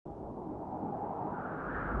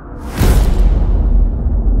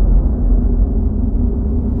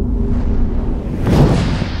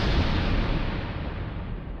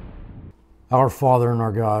Our Father and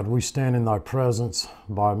our God, we stand in Thy presence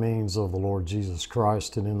by means of the Lord Jesus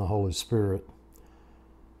Christ and in the Holy Spirit.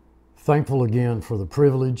 Thankful again for the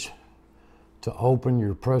privilege to open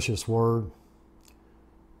Your precious Word.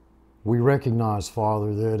 We recognize,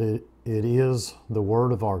 Father, that it is the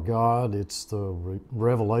Word of our God. It's the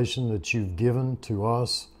revelation that You've given to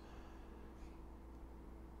us.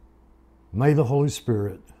 May the Holy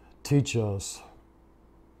Spirit teach us,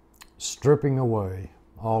 stripping away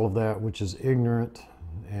all of that which is ignorant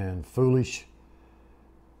and foolish,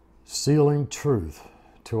 sealing truth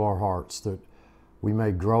to our hearts, that we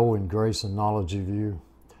may grow in grace and knowledge of You,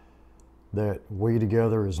 that we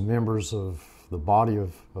together as members of the body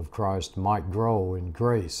of Christ might grow in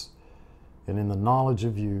grace and in the knowledge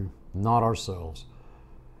of You, not ourselves.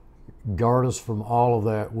 Guard us from all of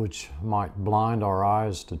that which might blind our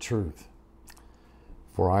eyes to truth.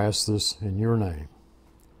 For I ask this in Your name.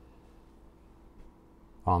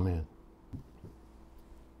 Amen.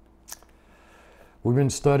 We've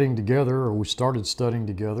been studying together, or we started studying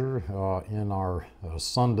together in our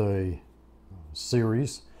Sunday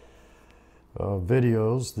series of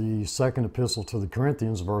videos, the second epistle to the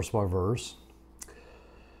Corinthians, verse by verse.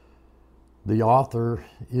 The author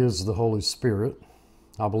is the Holy Spirit.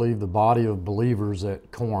 I believe the body of believers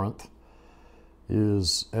at Corinth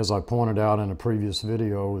is, as I pointed out in a previous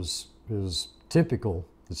video, is typical.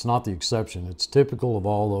 It's not the exception. It's typical of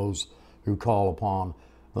all those who call upon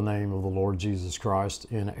the name of the Lord Jesus Christ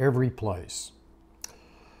in every place.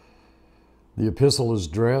 The epistle is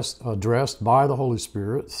addressed by the Holy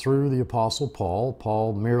Spirit through the Apostle Paul.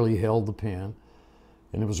 Paul merely held the pen,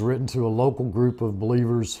 and it was written to a local group of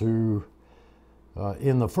believers who,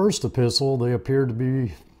 in the first epistle, they appeared to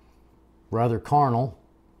be rather carnal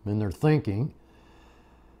in their thinking,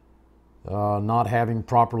 not having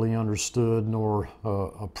properly understood nor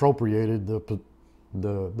appropriated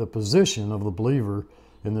the position of the believer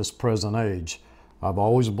in this present age. I've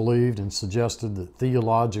always believed and suggested that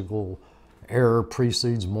theological error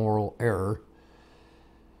precedes moral error.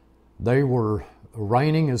 They were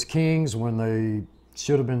reigning as kings when they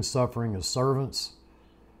should have been suffering as servants.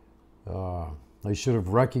 They should have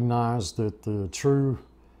recognized that the true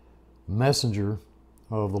messenger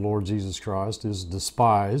of the Lord Jesus Christ is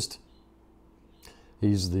despised.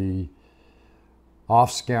 He's the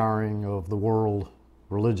offscouring of the world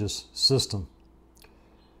religious system.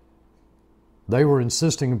 They were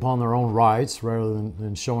insisting upon their own rights rather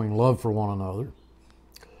than showing love for one another,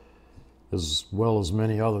 as well as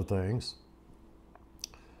many other things.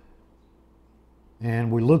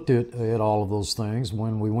 And we looked at all of those things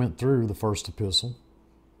when we went through the first epistle.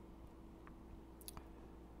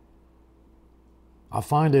 I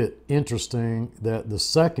find it interesting that the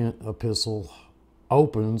second epistle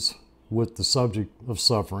opens with the subject of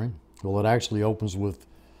suffering. Well, it actually opens with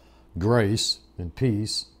grace and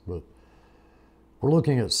peace, but we're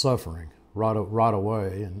looking at suffering right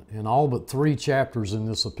away. And all but 3 chapters in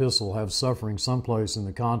this epistle have suffering someplace in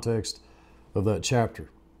the context of that chapter.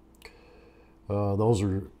 Those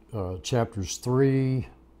are chapters 3,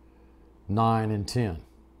 9, and 10.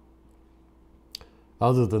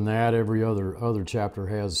 Other than that, every other chapter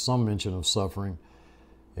has some mention of suffering,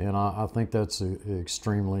 and I think that's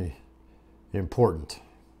extremely important.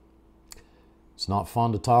 It's not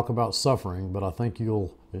fun to talk about suffering, but I think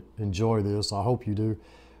you'll enjoy this. I hope you do.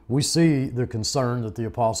 We see the concern that the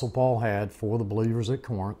Apostle Paul had for the believers at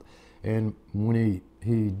Corinth, and when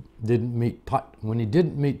he didn't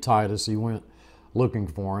meet Titus, he went looking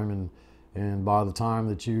for him, and by the time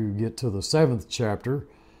that you get to the 7th chapter,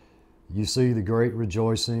 you see the great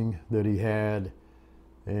rejoicing that he had,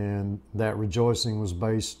 and that rejoicing was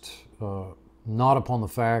based not upon the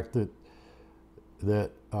fact that they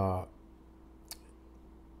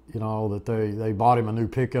bought him a new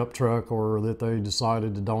pickup truck, or that they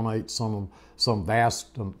decided to donate some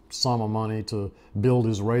vast sum of money to build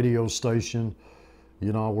his radio station,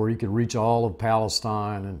 where he could reach all of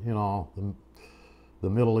Palestine and the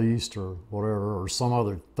Middle East or whatever, or some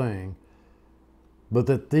other thing. But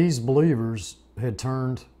that these believers had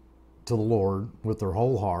turned to the Lord with their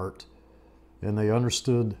whole heart, and they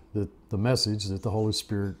understood that the message that the Holy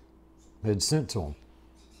Spirit had sent to them.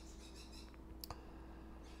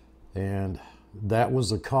 And that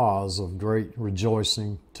was a cause of great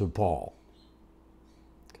rejoicing to Paul.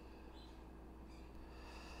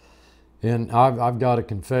 And I've got to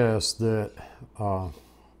confess that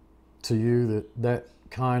to you that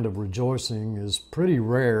kind of rejoicing is pretty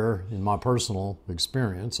rare in my personal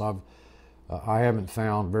experience. I haven't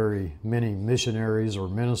found very many missionaries or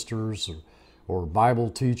ministers or Bible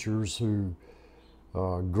teachers who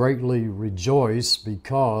greatly rejoice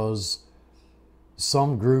because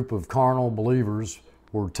some group of carnal believers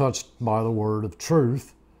were touched by the word of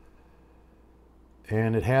truth,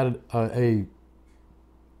 and it had a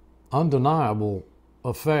undeniable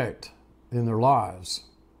effect in their lives.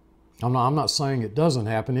 I'm not saying it doesn't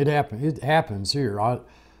happen. It happens here.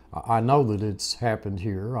 I know that it's happened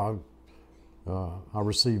here. I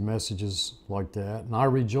receive messages like that, and I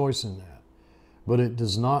rejoice in that. But it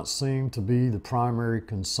does not seem to be the primary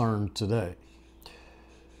concern today.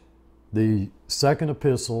 The second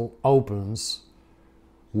epistle opens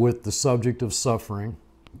with the subject of suffering,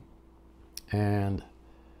 and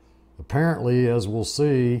apparently, as we'll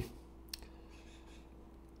see,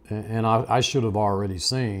 and I should have already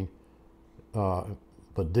seen,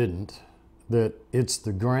 but didn't, that it's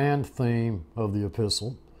the grand theme of the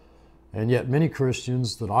epistle. And yet many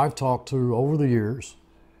Christians that I've talked to over the years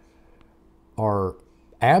are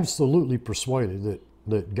absolutely persuaded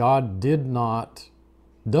that God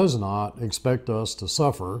does not expect us to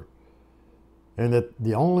suffer, and that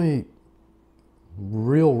the only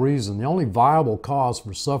real reason, the only viable cause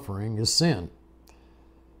for suffering is sin.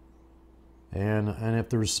 And if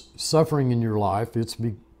there's suffering in your life, it's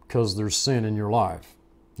because there's sin in your life.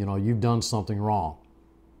 You know, you've done something wrong.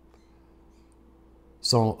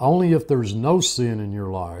 So only if there's no sin in your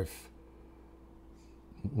life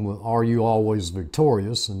are you always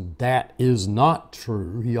victorious, and that is not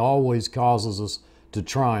true. He always causes us to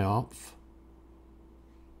triumph.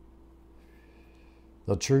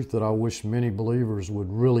 The truth that I wish many believers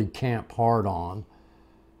would really camp hard on.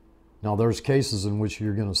 Now, there's cases in which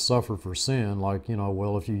you're going to suffer for sin, like,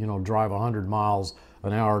 well, if you, drive 100 miles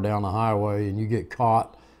an hour down the highway and you get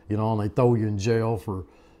caught, and they throw you in jail for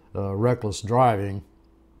reckless driving,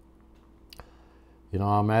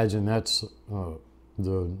 I imagine that's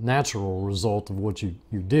the natural result of what you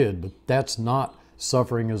did, but that's not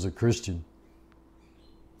suffering as a Christian.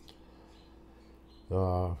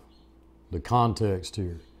 The context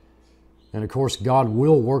here. And of course, God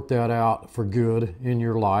will work that out for good in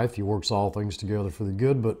your life. He works all things together for the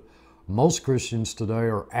good, but most Christians today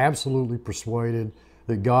are absolutely persuaded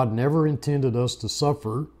that God never intended us to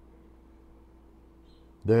suffer,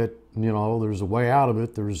 that, there's a way out of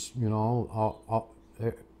it. There's,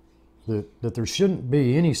 that there shouldn't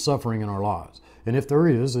be any suffering in our lives. And if there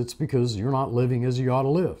is, it's because you're not living as you ought to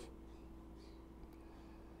live.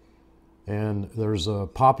 And there's a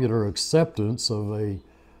popular acceptance of a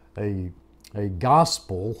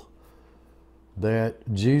gospel that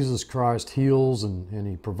Jesus Christ heals and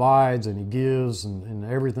He provides and He gives and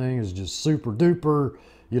everything is just super duper,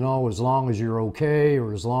 as long as you're okay,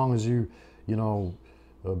 or as long as you,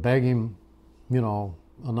 beg Him,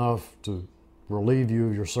 enough to relieve you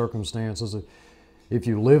of your circumstances. If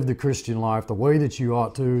you live the Christian life the way that you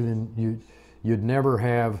ought to, then you'd never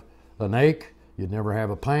have an ache, you'd never have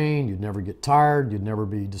a pain, you'd never get tired, you'd never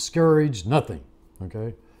be discouraged, nothing,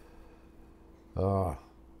 okay?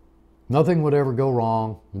 Nothing would ever go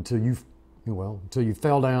wrong until you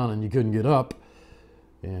fell down and you couldn't get up,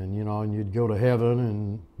 and and you'd go to heaven,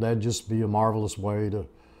 and that'd just be a marvelous way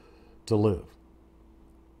to live.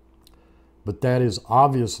 But that is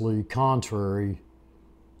obviously contrary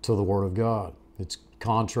to the Word of God. It's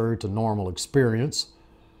contrary to normal experience,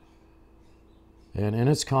 and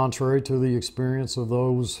it's contrary to the experience of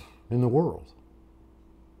those in the world.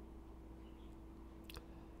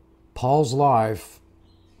 Paul's life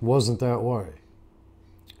wasn't that way.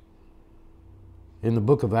 In the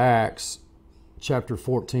book of Acts, chapter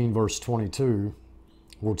 14, verse 22,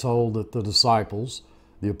 we're told that the disciples,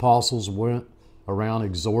 the apostles, went around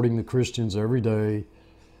exhorting the Christians every day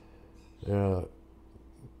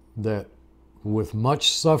that with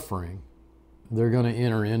much suffering, they're going to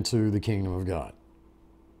enter into the kingdom of God.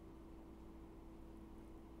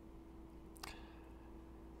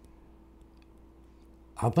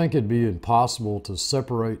 I think it'd be impossible to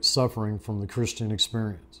separate suffering from the Christian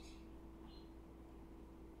experience.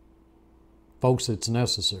 Folks, it's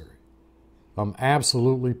necessary. I'm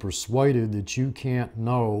absolutely persuaded that you can't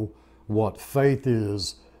know what faith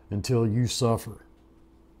is until you suffer.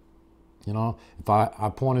 If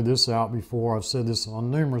I pointed this out before, I've said this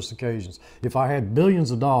on numerous occasions. If I had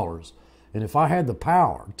billions of dollars, and if I had the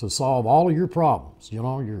power to solve all of your problems,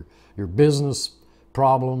 your business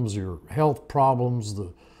problems, your health problems,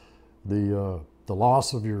 the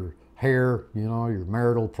loss of your hair, your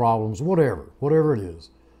marital problems, whatever it is,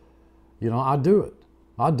 I'd do it.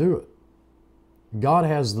 I'd do it. God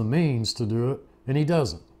has the means to do it, and He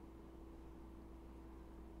doesn't.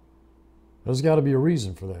 There's got to be a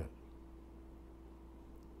reason for that.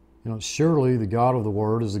 Surely the God of the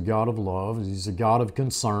Word is a God of love. He's a God of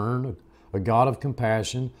concern, a God of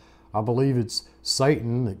compassion, I believe it's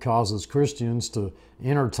Satan that causes Christians to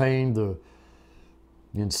entertain the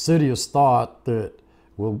insidious thought that,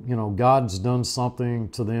 well, God's done something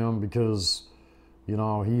to them because, He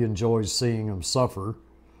enjoys seeing them suffer.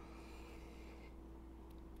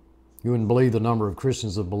 You wouldn't believe the number of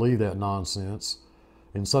Christians that believe that nonsense.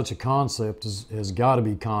 And such a concept has got to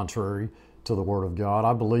be contrary to the Word of God.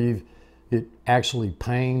 I believe it actually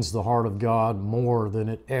pains the heart of God more than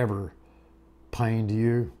it ever pained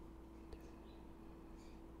you.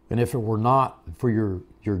 And if it were not for your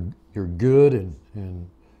good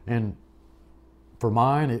and for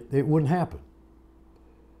mine, it wouldn't happen.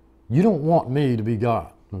 You don't want me to be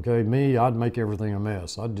God, okay? Me, I'd make everything a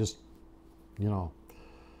mess. I'd just,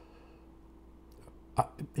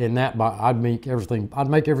 I'd make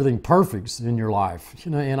everything perfect in your life,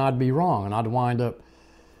 and I'd be wrong, and I'd wind up,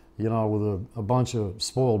 with a bunch of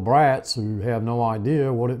spoiled brats who have no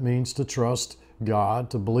idea what it means to trust God,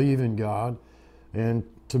 to believe in God, and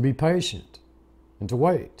to be patient and to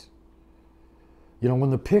wait.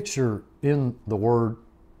 When the picture in the Word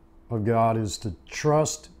of God is to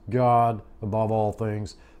trust God above all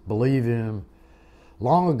things, believe Him.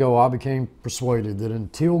 Long ago, I became persuaded that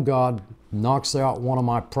until God knocks out one of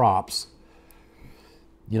my props,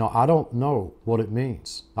 I don't know what it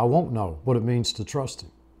means. I won't know what it means to trust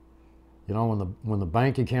Him. When the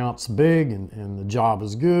bank account's big and the job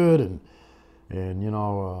is good and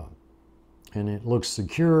it looks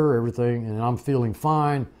secure, everything, and I'm feeling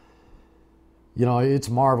fine, it's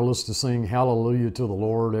marvelous to sing hallelujah to the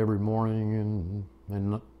Lord every morning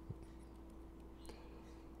and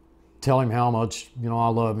tell Him how much, I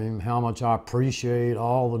love Him, how much I appreciate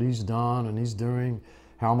all that He's done and He's doing,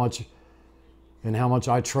 how much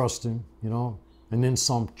I trust Him, and then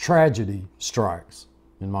some tragedy strikes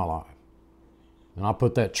in my life. And I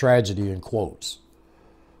put that tragedy in quotes.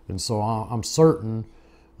 And so I'm certain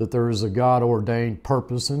that there is a God-ordained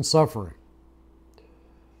purpose in suffering.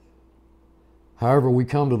 However, we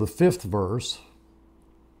come to the 5th verse.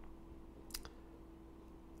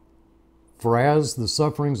 For as the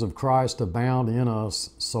sufferings of Christ abound in us,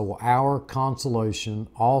 so our consolation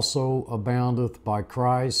also aboundeth by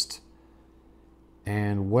Christ.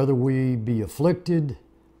 And whether we be afflicted,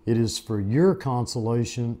 it is for your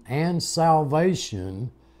consolation and salvation,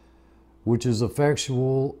 which is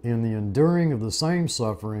effectual in the enduring of the same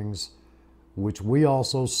sufferings, which we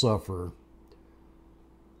also suffer.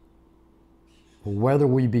 Whether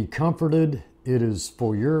we be comforted, it is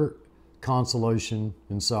for your consolation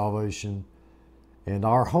and salvation. And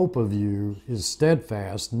our hope of you is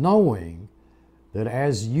steadfast, knowing that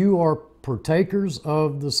as you are partakers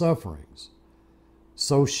of the sufferings,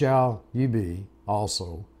 so shall you be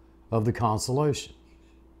also of the consolation.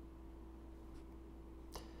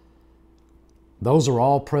 Those are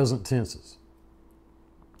all present tenses.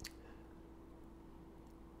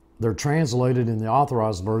 They're translated in the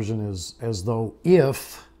Authorized Version as though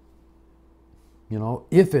if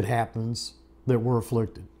it happens that we're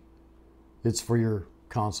afflicted, it's for your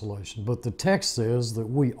consolation. But the text says that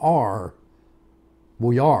we are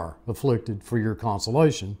afflicted for your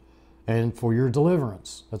consolation and for your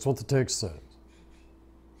deliverance. That's what the text says.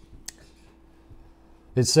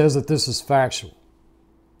 It says that this is factual.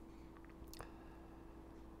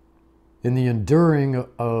 In the enduring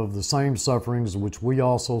of the same sufferings which we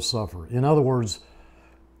also suffer. In other words,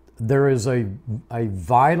 there is a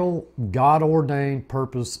vital, God-ordained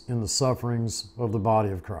purpose in the sufferings of the body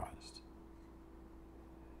of Christ.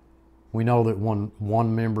 We know that when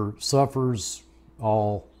one member suffers,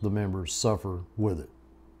 all the members suffer with it.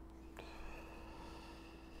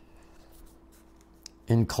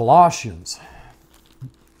 In Colossians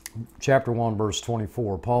chapter 1, verse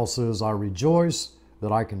 24, Paul says, I rejoice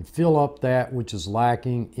that I can fill up that which is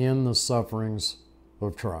lacking in the sufferings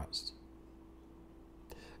of Christ.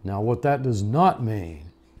 Now, what that does not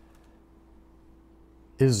mean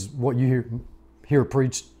is what you hear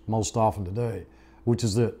preached most often today, which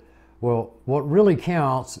is that, well, what really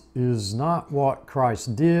counts is not what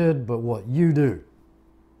Christ did, but what you do.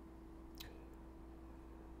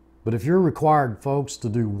 But if you're required, folks, to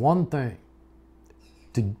do one thing,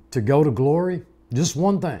 to go to glory, just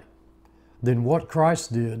one thing, then what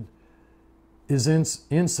Christ did is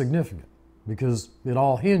insignificant, because it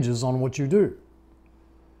all hinges on what you do.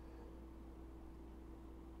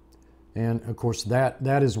 And of course,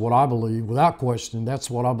 that is what I believe, without question, that's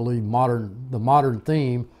what I believe the modern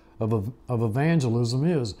theme of evangelism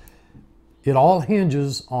is. It all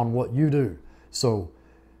hinges on what you do. So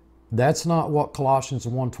that's not what Colossians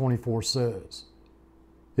 1:24 says.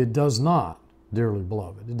 It does not, dearly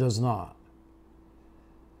beloved. It does not.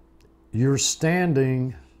 You're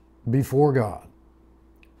standing before God.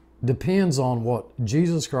 depends on what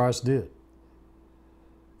Jesus Christ did.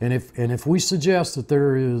 And if we suggest that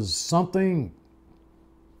there is something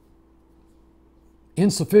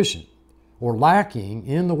insufficient or lacking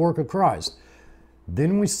in the work of Christ,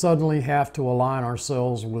 then we suddenly have to align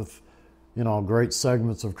ourselves with, great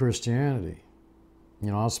segments of Christianity.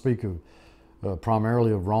 I speak of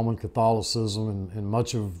primarily of Roman Catholicism and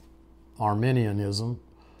much of Arminianism.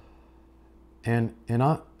 And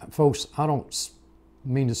folks, I don't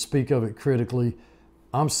mean to speak of it critically.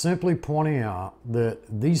 I'm simply pointing out that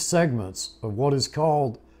these segments of what is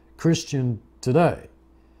called Christian today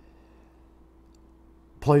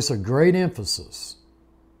place a great emphasis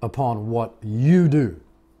upon what you do.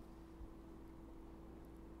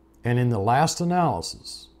 And in the last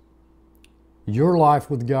analysis, your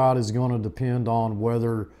life with God is going to depend on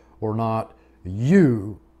whether or not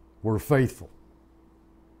you were faithful.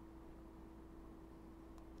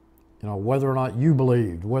 Whether or not you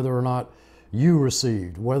believed, whether or not you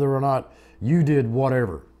received, whether or not you did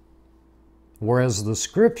whatever. Whereas the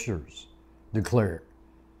Scriptures declare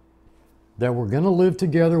that we're going to live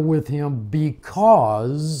together with Him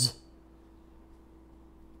because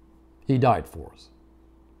He died for us.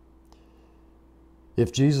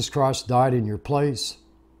 If Jesus Christ died in your place,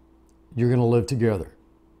 you're going to live together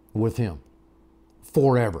with Him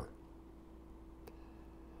forever.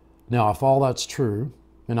 Now, if all that's true,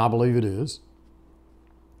 and I believe it is,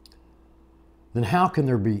 then how can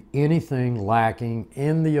there be anything lacking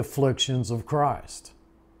in the afflictions of Christ?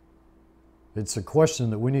 It's a question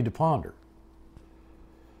that we need to ponder.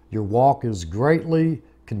 Your walk is greatly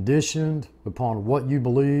conditioned upon what you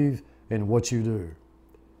believe and what you do.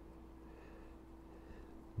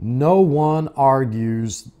 No one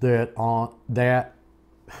argues that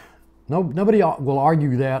nobody will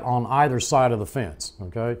argue that on either side of the fence,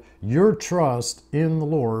 okay? Your trust in the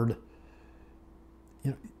Lord,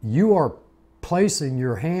 you are placing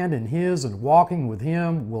your hand in His and walking with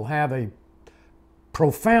Him will have a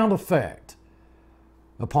profound effect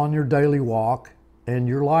upon your daily walk and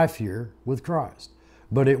your life here with Christ.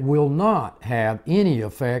 But it will not have any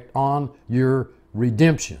effect on your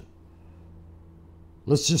redemption.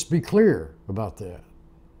 Let's just be clear about that.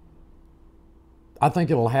 I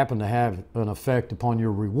think it'll happen to have an effect upon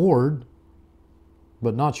your reward,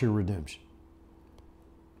 but not your redemption.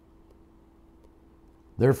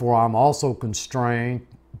 Therefore, I'm also constrained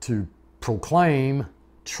to proclaim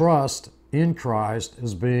trust in Christ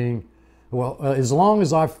as being, as long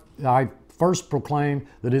as I first proclaim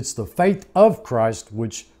that it's the faith of Christ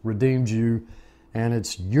which redeemed you, and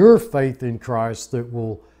it's your faith in Christ that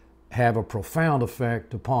will have a profound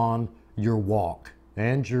effect upon your walk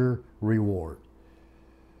and your reward.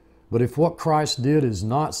 But if what Christ did is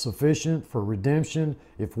not sufficient for redemption,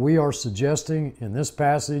 if we are suggesting in this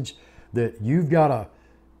passage that you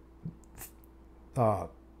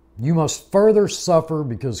must further suffer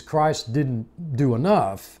because Christ didn't do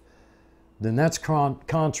enough, then that's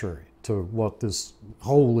contrary to what this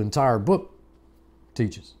whole entire book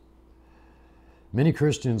teaches. Many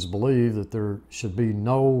Christians believe that there should be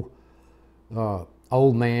no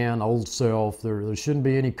old man, old self. There shouldn't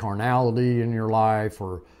be any carnality in your life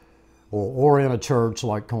or in a church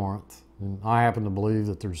like Corinth. And I happen to believe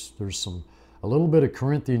that there's a little bit of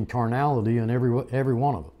Corinthian carnality in every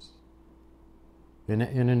one of us, and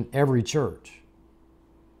in every church,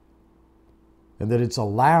 and that it's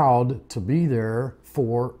allowed to be there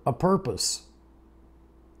for a purpose.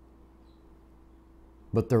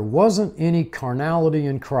 But there wasn't any carnality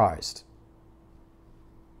in Christ.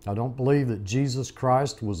 I don't believe that Jesus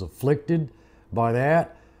Christ was afflicted by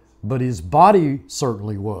that, but His body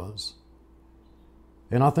certainly was.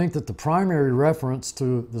 And I think that the primary reference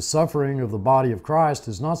to the suffering of the body of Christ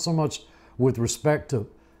is not so much with respect to,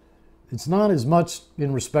 it's not as much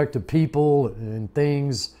in respect to people and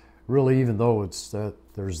things, really, even though it's that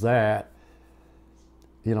there's that.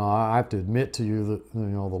 I have to admit to you that, the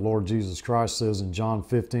Lord Jesus Christ says in John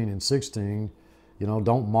 15 and 16,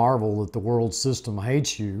 don't marvel that the world system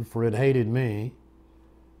hates you, for it hated me.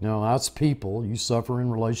 Now, that's people. You suffer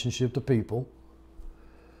in relationship to people.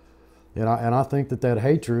 And I think that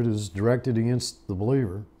hatred is directed against the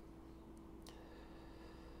believer.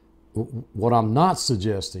 What I'm not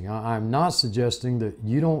suggesting, I'm not suggesting that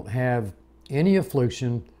you don't have any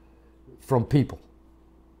affliction from people.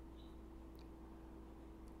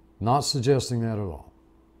 Not suggesting that at all.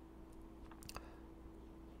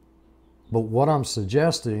 But what I'm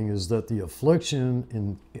suggesting is that the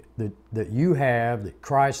affliction that you have, that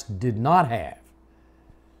Christ did not have,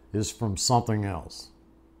 is from something else.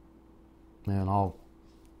 And I'll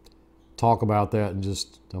talk about that in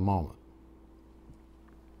just a moment.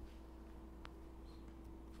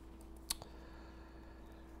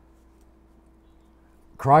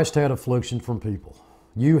 Christ had affliction from people.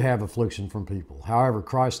 You have affliction from people. However,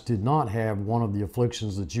 Christ did not have one of the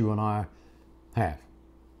afflictions that you and I have.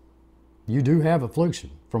 You do have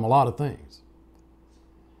affliction from a lot of things.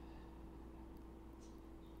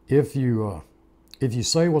 If you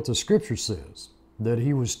say what the Scripture says, that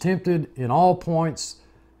he was tempted in all points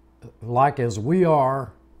like as we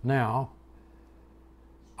are now,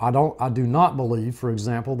 I do not believe, for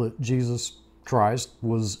example, that Jesus Christ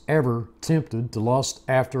was ever tempted to lust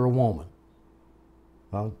after a woman.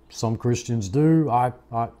 Some Christians do. I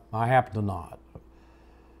happen to not.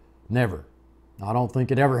 Never. I don't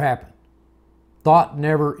think it ever happened. Thought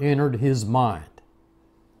never entered his mind.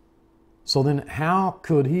 So then how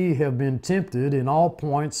could he have been tempted in all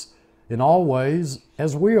points, in all ways,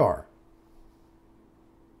 as we are?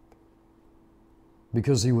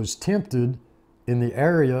 Because he was tempted in the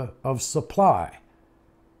area of supply.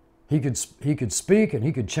 He could speak and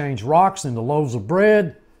he could change rocks into loaves of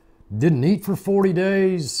bread. Didn't eat for 40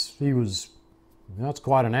 days. That's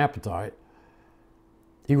quite an appetite.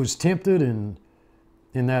 He was tempted in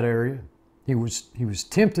that area. He was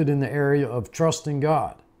tempted in the area of trusting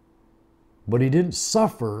God. But he didn't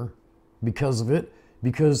suffer because of it,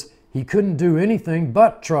 because he couldn't do anything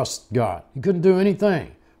but trust God. He couldn't do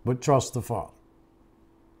anything but trust the Father.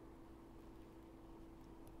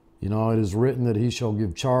 You know, it is written that he shall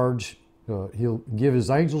give charge, he'll give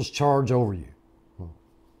his angels charge over you.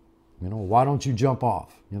 You know, why don't you jump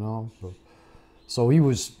off? You know, so he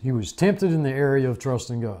was tempted in the area of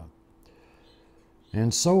trusting God.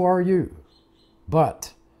 And so are you.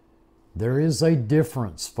 But there is a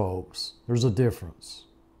difference, folks. There's a difference.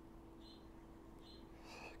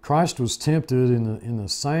 Christ was tempted in the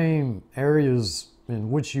same areas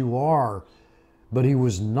in which you are, but he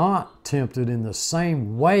was not tempted in the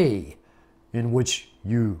same way in which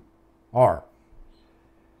you are.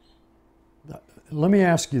 Let me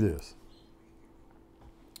ask you this.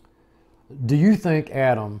 Do you think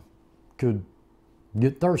Adam could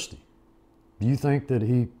get thirsty? Do you think that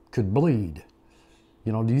he could bleed?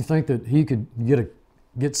 You know, do you think that he could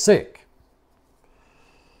get sick?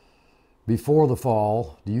 Before the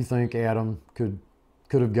fall, do you think Adam could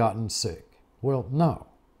have gotten sick? Well, no.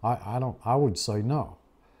 I would say no.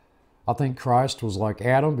 I think Christ was like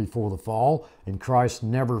Adam before the fall, and Christ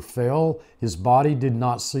never fell. His body did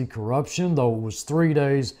not see corruption, though it was 3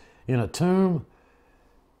 days in a tomb.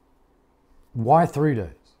 Why 3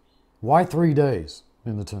 days? Why 3 days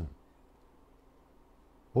in the tomb?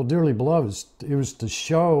 Well, dearly beloved, it was to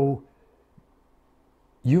show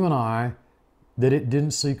you and I that it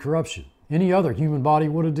didn't see corruption. Any other human body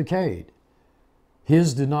would have decayed.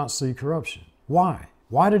 His did not see corruption. Why?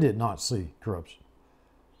 Why did it not see corruption?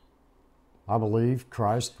 I believe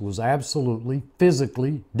Christ was absolutely,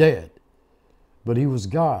 physically dead. But he was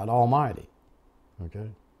God Almighty, okay?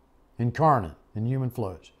 Incarnate in human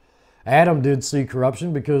flesh. Adam did see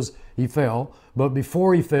corruption because he fell. But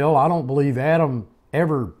before he fell, I don't believe Adam I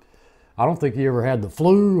don't think he ever had the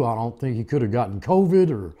flu. I don't think he could have gotten COVID,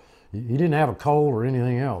 or he didn't have a cold or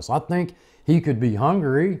anything else. I think he could be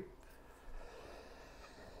hungry.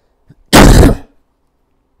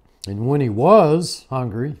 And when he was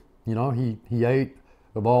hungry, you know, he ate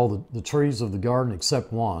of all the trees of the garden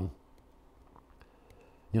except one.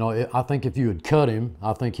 You know, I think if you had cut him,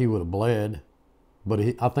 I think he would have bled, but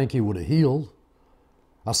I think he would have healed.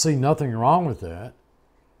 I see nothing wrong with that.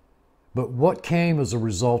 But what came as a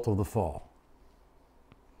result of the fall?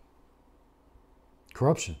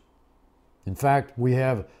 Corruption. In fact, we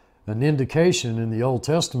have an indication in the Old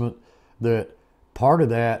Testament that part of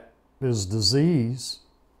that is disease,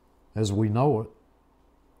 as we know it.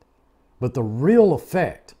 But the real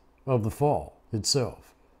effect of the fall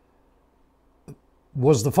itself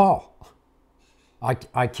was the fall.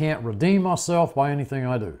 I can't redeem myself by anything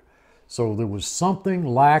I do. So there was something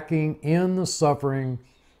lacking in the sufferings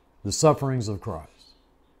of Christ.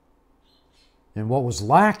 And what was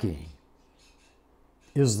lacking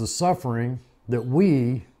is the suffering that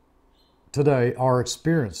we today are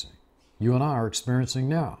experiencing. You and I are experiencing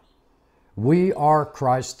now. We are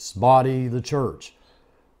Christ's body, the church.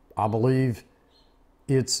 I believe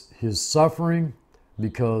it's his suffering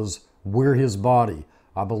because we're his body.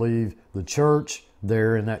 I believe the church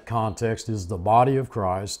there in that context is the body of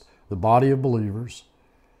Christ, the body of believers.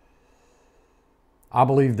 I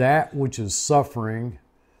believe that which is suffering,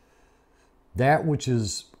 that which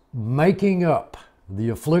is making up the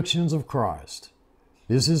afflictions of Christ,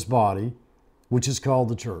 is his body, which is called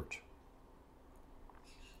the church.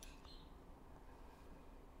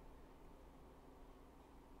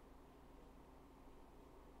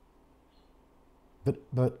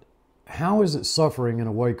 But how is it suffering in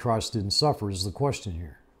a way Christ didn't suffer is the question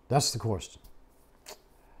here. That's the question.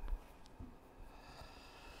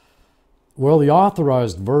 Well, the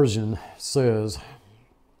Authorized Version says,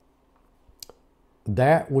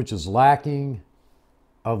 that which is lacking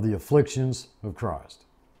of the afflictions of Christ.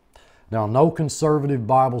 Now, no conservative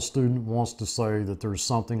Bible student wants to say that there's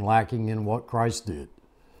something lacking in what Christ did.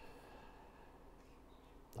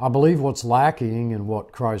 I believe what's lacking in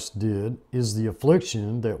what Christ did is the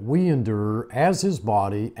affliction that we endure as His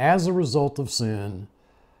body as a result of sin.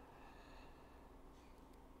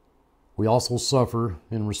 We also suffer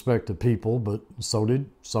in respect to people, but so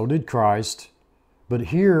did Christ. But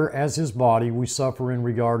here, as His body, we suffer in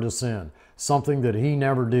regard to sin, something that He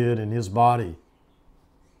never did in His body.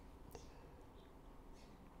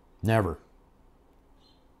 Never.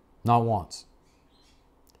 Not once.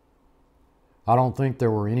 I don't think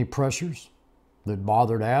there were any pressures that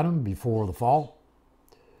bothered Adam before the fall.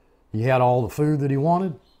 He had all the food that he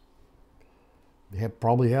wanted. He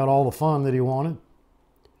probably had all the fun that he wanted.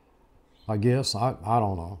 I guess. I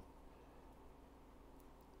don't know.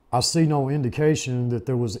 I see no indication that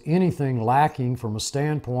there was anything lacking from a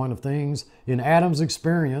standpoint of things in Adam's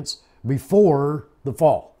experience before the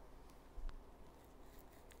fall.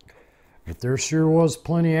 But there sure was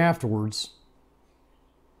plenty afterwards.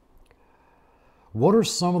 What are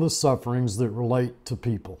some of the sufferings that relate to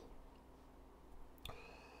people?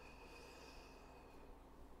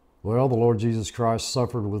 Well, the Lord Jesus Christ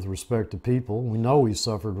suffered with respect to people. We know He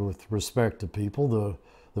suffered with respect to people.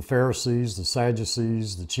 The Pharisees, the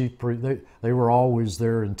Sadducees, the chief priests, they were always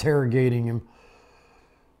there interrogating Him,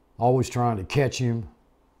 always trying to catch Him.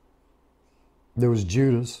 There was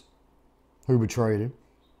Judas, who betrayed Him.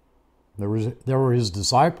 There were His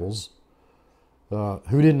disciples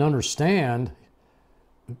who didn't understand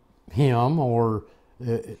Him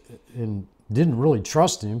and didn't really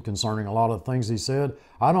trust Him concerning a lot of things He said.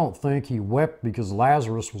 I don't think He wept because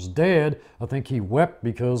Lazarus was dead. I think He wept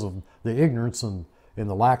because of the ignorance and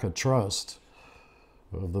the lack of trust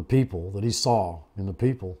of the people that He saw in the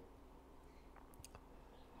people.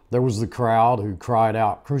 There was the crowd who cried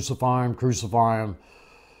out, "Crucify Him, crucify Him."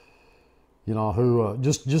 You know, who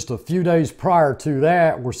just a few days prior to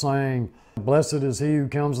that were saying, "Blessed is he who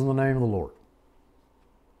comes in the name of the Lord."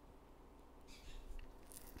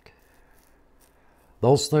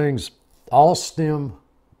 Those things all stem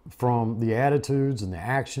from the attitudes and the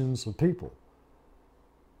actions of people.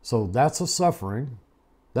 So that's a suffering.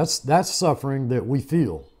 That's suffering that we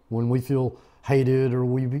feel when we feel hated or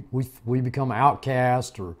we become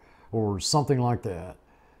outcast or something like that.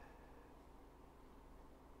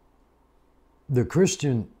 The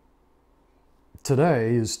Christian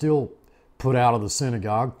today is still put out of the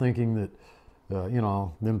synagogue thinking that,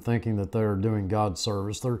 them thinking that they're doing God's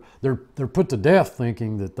service. They're put to death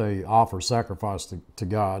thinking that they offer sacrifice to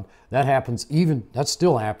God. That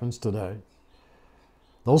still happens today.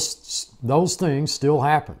 Those things still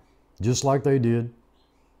happen, just like they did,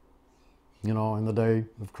 in the day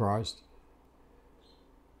of Christ.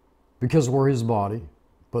 Because we're His body.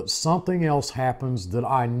 But something else happens that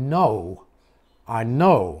I know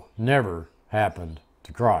never happened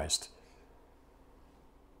to Christ.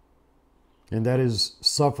 And that is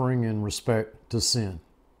suffering in respect to sin,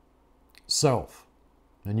 self,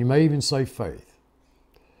 and you may even say faith.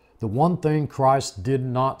 The one thing Christ did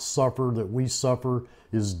not suffer that we suffer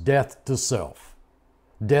is death to self,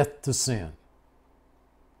 death to sin.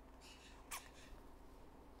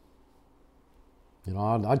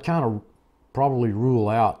 I'd kind of probably rule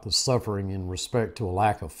out the suffering in respect to a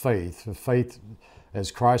lack of faith. Faith,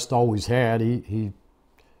 as Christ always had, he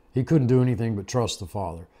couldn't do anything but trust the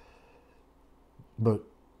Father. But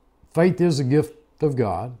faith is a gift of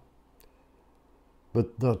God.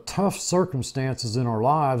 But the tough circumstances in our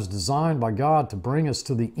lives designed by God to bring us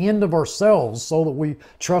to the end of ourselves so that we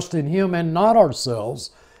trust in Him and not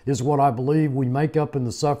ourselves is what I believe we make up in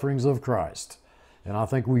the sufferings of Christ. And I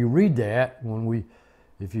think we read that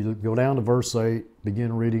if you go down to verse 8,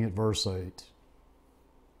 begin reading at verse 8.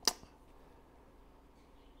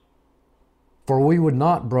 For we would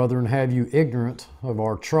not, brethren, have you ignorant of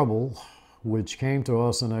our trouble which came to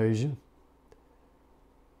us in Asia,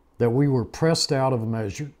 that we were pressed out of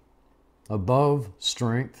measure, above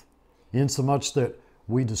strength, insomuch that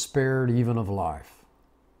we despaired even of life.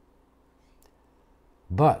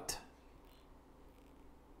 But,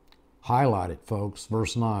 highlight it, folks,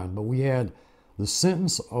 verse 9, but we had the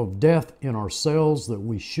sentence of death in ourselves, that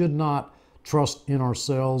we should not trust in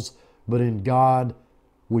ourselves, but in God,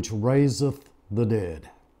 which raiseth the dead,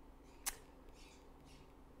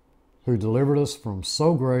 who delivered us from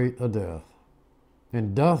so great a death,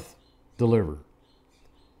 and doth deliver,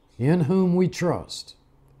 in whom we trust,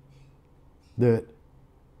 that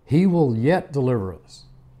he will yet deliver us.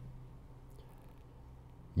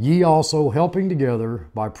 Ye also helping together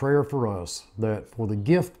by prayer for us, that for the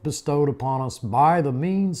gift bestowed upon us by the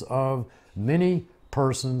means of many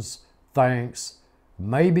persons, thanks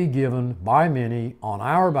may be given by many on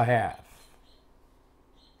our behalf.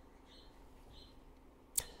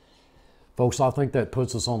 Folks, I think that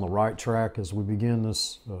puts us on the right track as we begin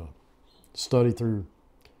this study through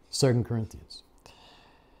 2 Corinthians.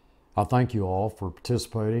 I thank you all for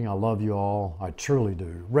participating. I love you all. I truly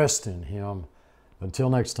do. Rest in him. Until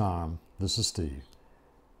next time, this is Steve.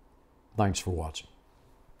 Thanks for watching.